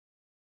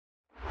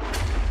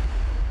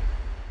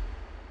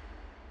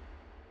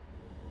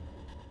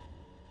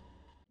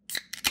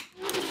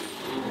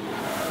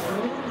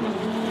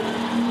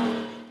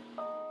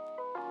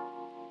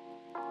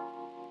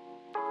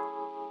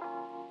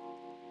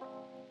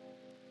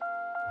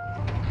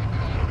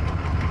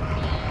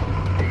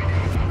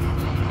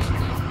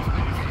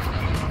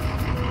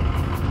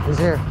He's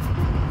here.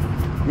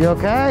 You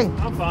okay?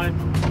 I'm fine.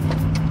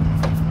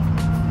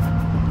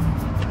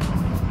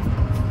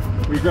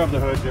 Will you grab the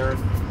hood, Jared?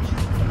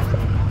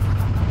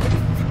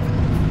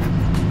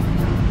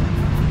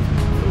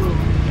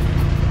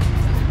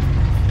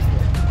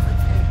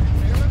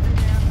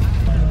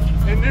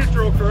 In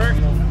neutral, correct?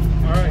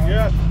 All right,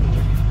 yes.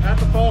 At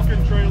the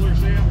Falcon trailer,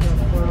 Sam.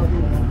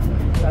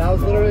 But I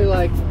was literally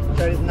like,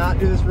 should I not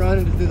do this run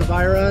and just do the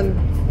buy run?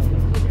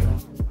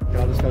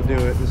 I'll just go do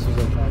it. This was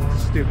a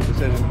stupid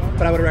decision.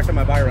 But I would have wrecked on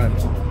my buy run.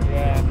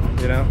 Yeah.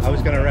 You know, I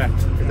was gonna wreck.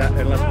 That,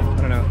 unless, I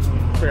don't know,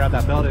 figure out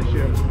that belt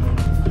issue.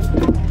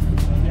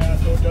 Yeah,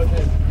 so it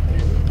doesn't,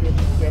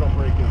 it'll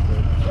break it.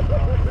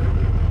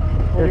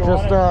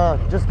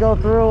 Just go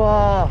through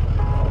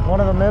one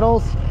of the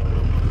middles.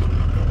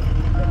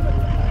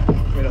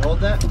 Want me to hold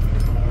that?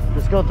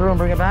 Just go through and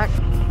bring it back.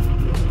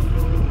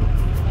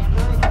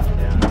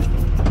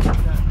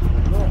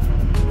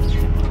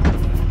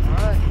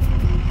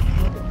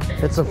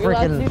 It's a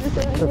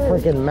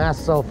freaking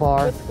mess so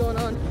far. What's going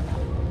on?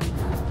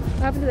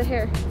 What happened to the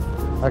hair?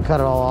 I cut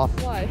it all off.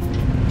 Why?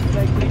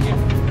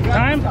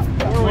 Time?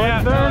 Where we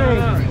at?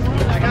 30. A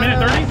minute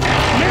 30?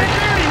 Minute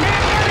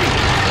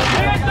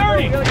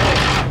 30! Minute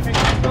 30!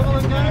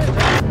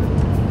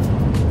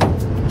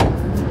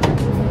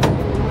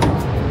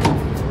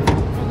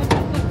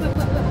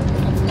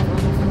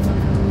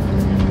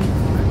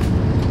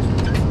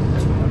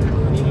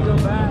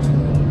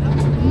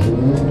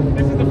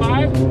 This is the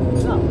 5?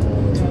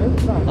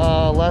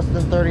 Less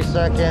than 30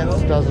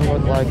 seconds. Doesn't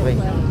look likely.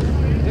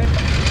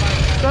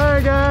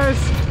 Sorry, guys.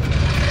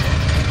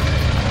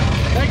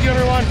 Thank you,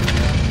 everyone.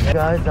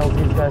 Guys, I was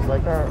these guys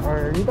like,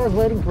 are you guys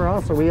waiting for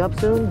us? Are we up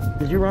soon?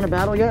 Did you run a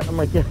battle yet? I'm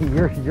like, yeah,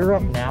 you're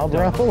up now,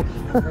 bro. You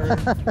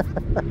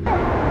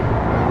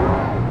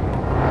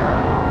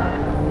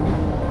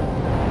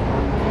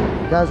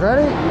guys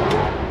ready?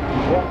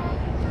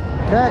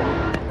 Yeah. Okay,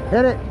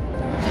 hit it.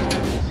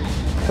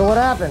 So what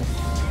happened?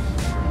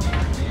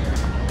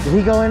 Did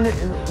he go in?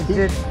 He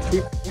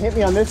hit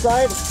me on this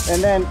side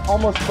and then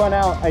almost spun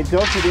out. I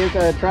dove to the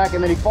inside of the track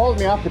and then he followed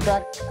me off the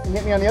track and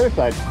hit me on the other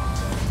side.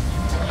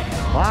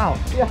 Wow.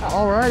 Yeah.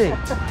 Alrighty.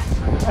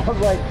 I was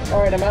like,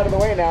 all right, I'm out of the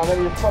way now. And then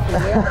he just fucking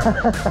me up.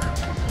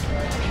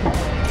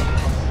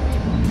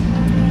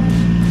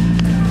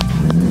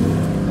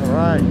 All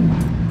right.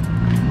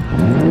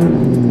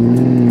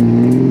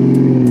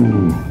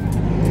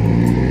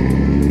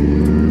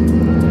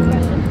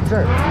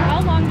 Sure.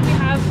 How long do you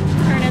have to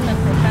turn in the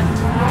protest?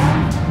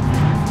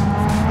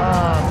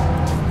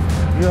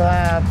 You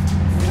have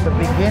the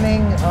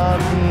beginning of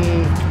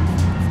the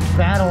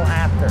battle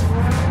after.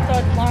 So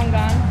it's long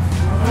gone.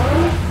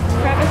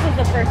 Travis was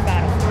the first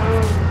battle.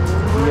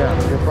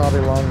 Yeah, you're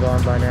probably long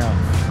gone by now.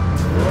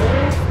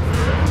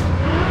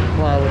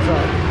 Wow, what's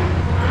up?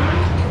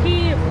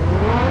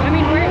 I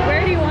mean,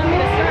 where do you want me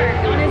to start?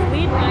 On his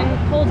lead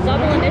run, full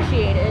double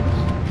initiated.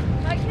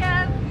 Hi,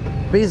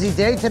 Kev. Busy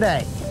day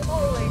today.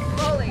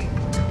 Holy.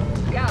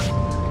 Yeah.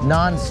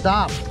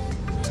 Non-stop.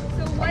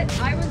 So what?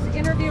 I was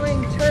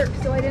interviewing Turk,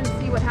 so I didn't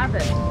see what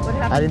happened. What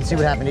happened? I didn't see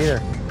what happened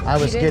either. I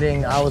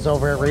was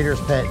over at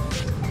Reader's Pit.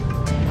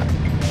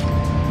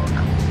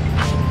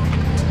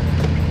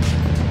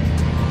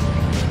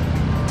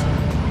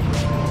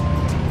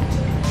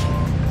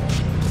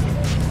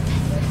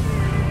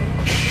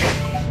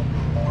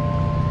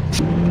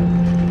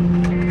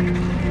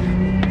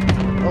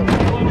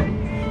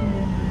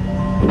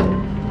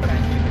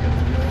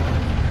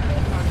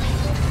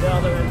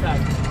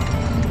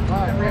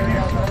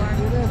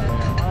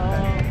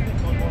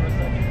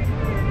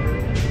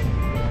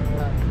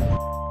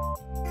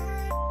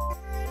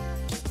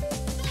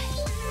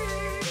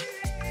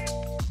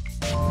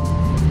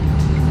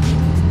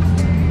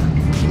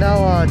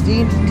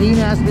 Dean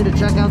asked me to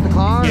check out the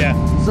car. Yeah.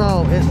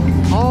 So it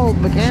all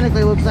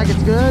mechanically looks like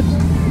it's good,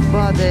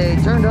 but they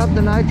turned up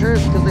the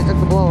nitrous because they took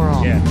the blower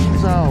off. Yeah.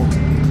 So.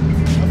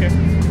 Okay.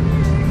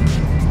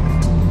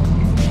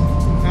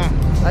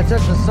 I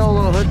took the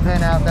solo hood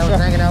pin out that was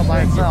hanging out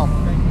by itself.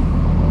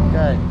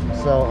 Okay.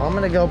 So I'm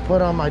gonna go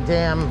put on my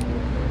damn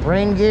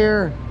rain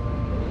gear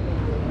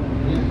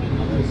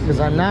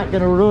because I'm not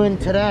gonna ruin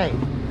today.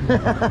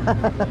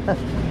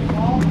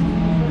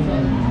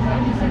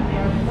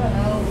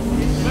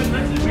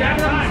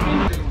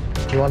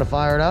 You want to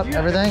fire it up,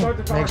 everything?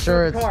 Make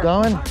sure it's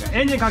going?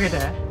 Engine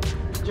kagete.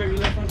 Jerry, you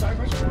left front tire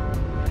pressure?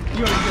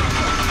 You already did.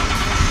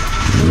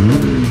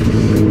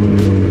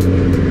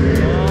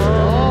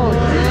 Oh,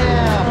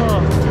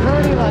 damn.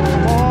 Pretty much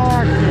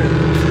far.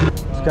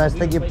 You guys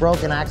think you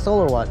broke an axle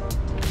or what?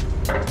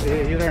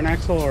 Either an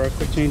axle or a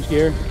quick change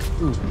gear.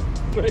 Ooh.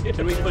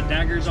 Can we put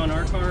daggers on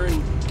our car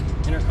in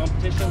our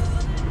competition?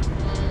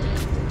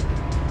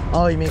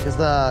 Oh, you mean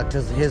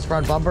because his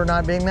front bumper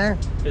not being there?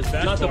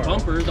 Not the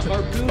bumper, the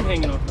harpoon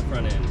hanging off the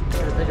front end.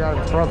 I think I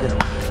broke it.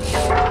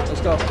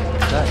 Let's go.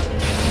 Okay.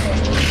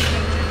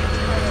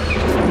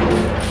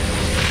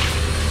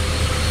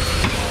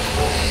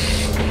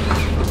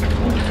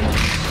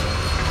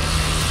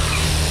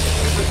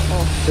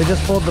 We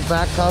just pulled the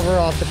back cover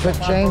off the quick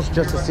change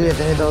just to see if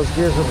any of those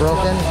gears were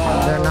broken.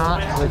 They're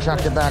not, so we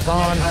chucked it back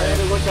on.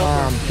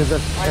 Because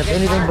if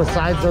anything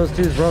besides those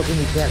two is broken,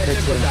 you can't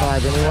fix it in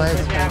 5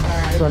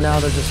 anyways. So now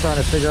they're just trying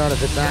to figure out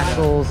if it's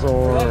axles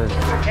or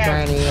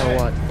tranny or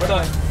what. We're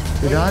done.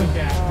 You done?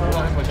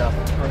 We're done.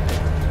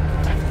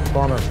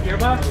 Bummer.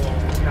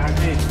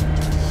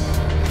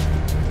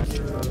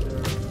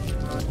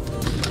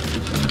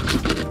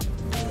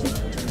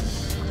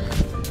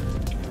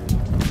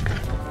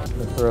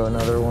 Throw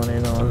another one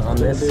in on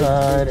this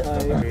side.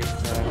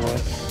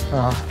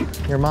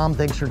 Your mom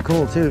thinks you're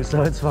cool too,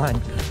 so it's fine.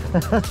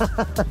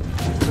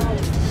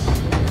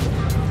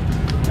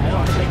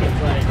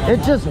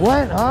 It just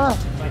went, huh?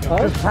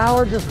 This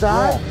power just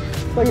died?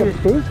 It's like a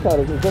boost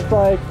cutter. It's just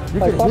like,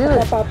 you can hear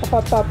it.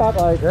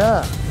 Like,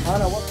 yeah. I don't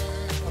know what.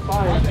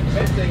 Wasn't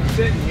missing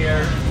sitting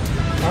here.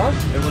 Huh?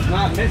 It was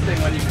not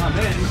missing when you come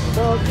in.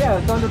 So yeah,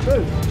 it's under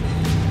boost.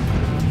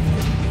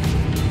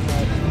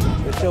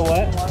 It's still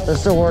wet? They're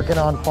still working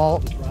on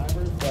fault.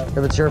 If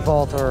it's your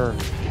fault or...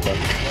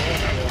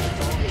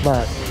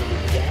 But...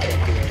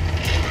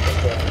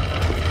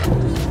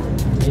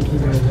 I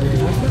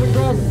should have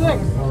grabbed 6.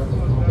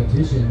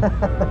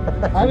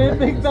 I didn't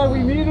think that we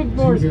needed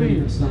more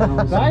speed.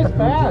 Nice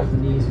pass.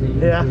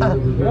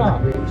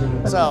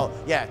 Yeah. So,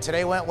 yeah,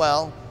 today went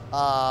well.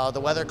 The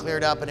weather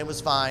cleared up and it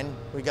was fine.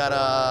 We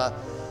got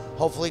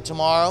hopefully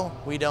tomorrow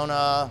we don't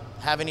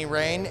have any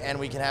rain and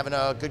we can have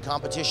a good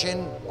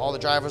competition. All the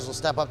drivers will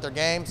step up their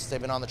games. They've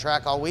been on the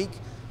track all week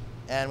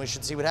and we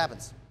should see what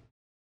happens.